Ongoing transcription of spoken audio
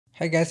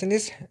Hi guys, in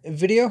this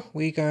video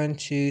we're going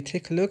to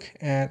take a look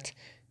at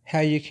how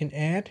you can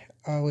add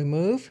or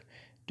remove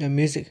the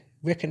music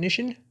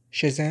recognition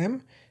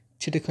Shazam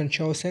to the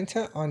control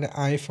center on the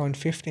iPhone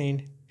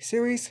 15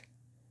 series.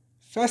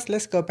 First,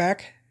 let's go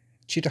back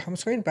to the home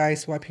screen by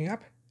swiping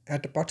up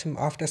at the bottom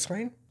of the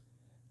screen.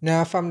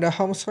 Now from the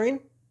home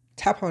screen,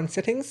 tap on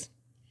settings,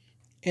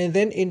 and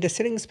then in the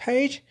settings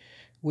page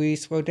we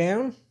scroll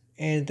down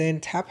and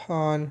then tap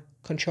on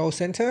control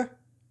center.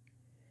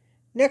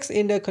 Next,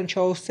 in the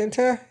control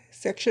center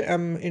section,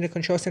 in the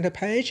control center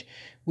page,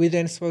 we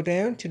then scroll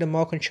down to the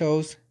more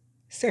controls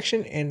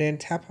section and then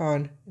tap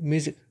on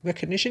music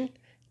recognition.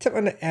 Tap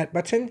on the add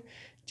button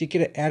to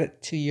get it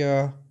added to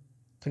your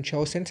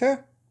control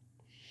center.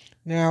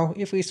 Now,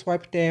 if we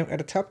swipe down at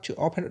the top to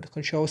open up the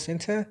control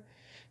center,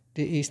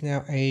 there is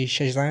now a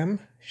Shazam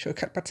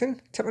shortcut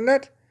button. Tap on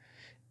that,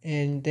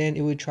 and then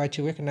it will try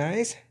to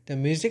recognize the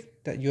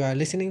music that you are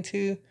listening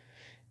to.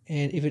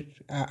 And if it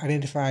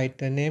identifies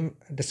the name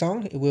of the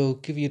song, it will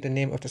give you the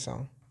name of the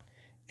song.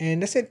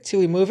 And that's it. To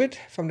remove it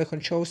from the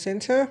control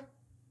center,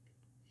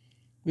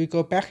 we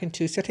go back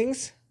into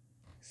settings.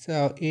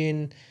 So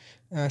in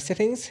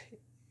settings,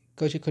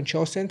 go to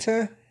control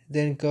center,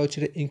 then go to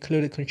the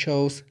included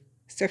controls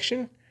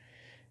section,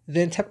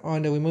 then tap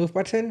on the remove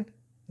button,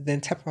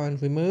 then tap on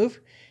remove,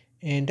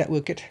 and that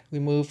will get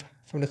removed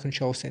from the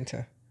control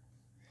center.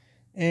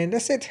 And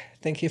that's it.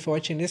 Thank you for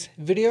watching this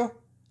video.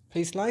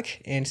 Please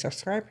like and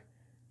subscribe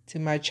to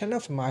my channel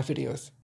for more videos.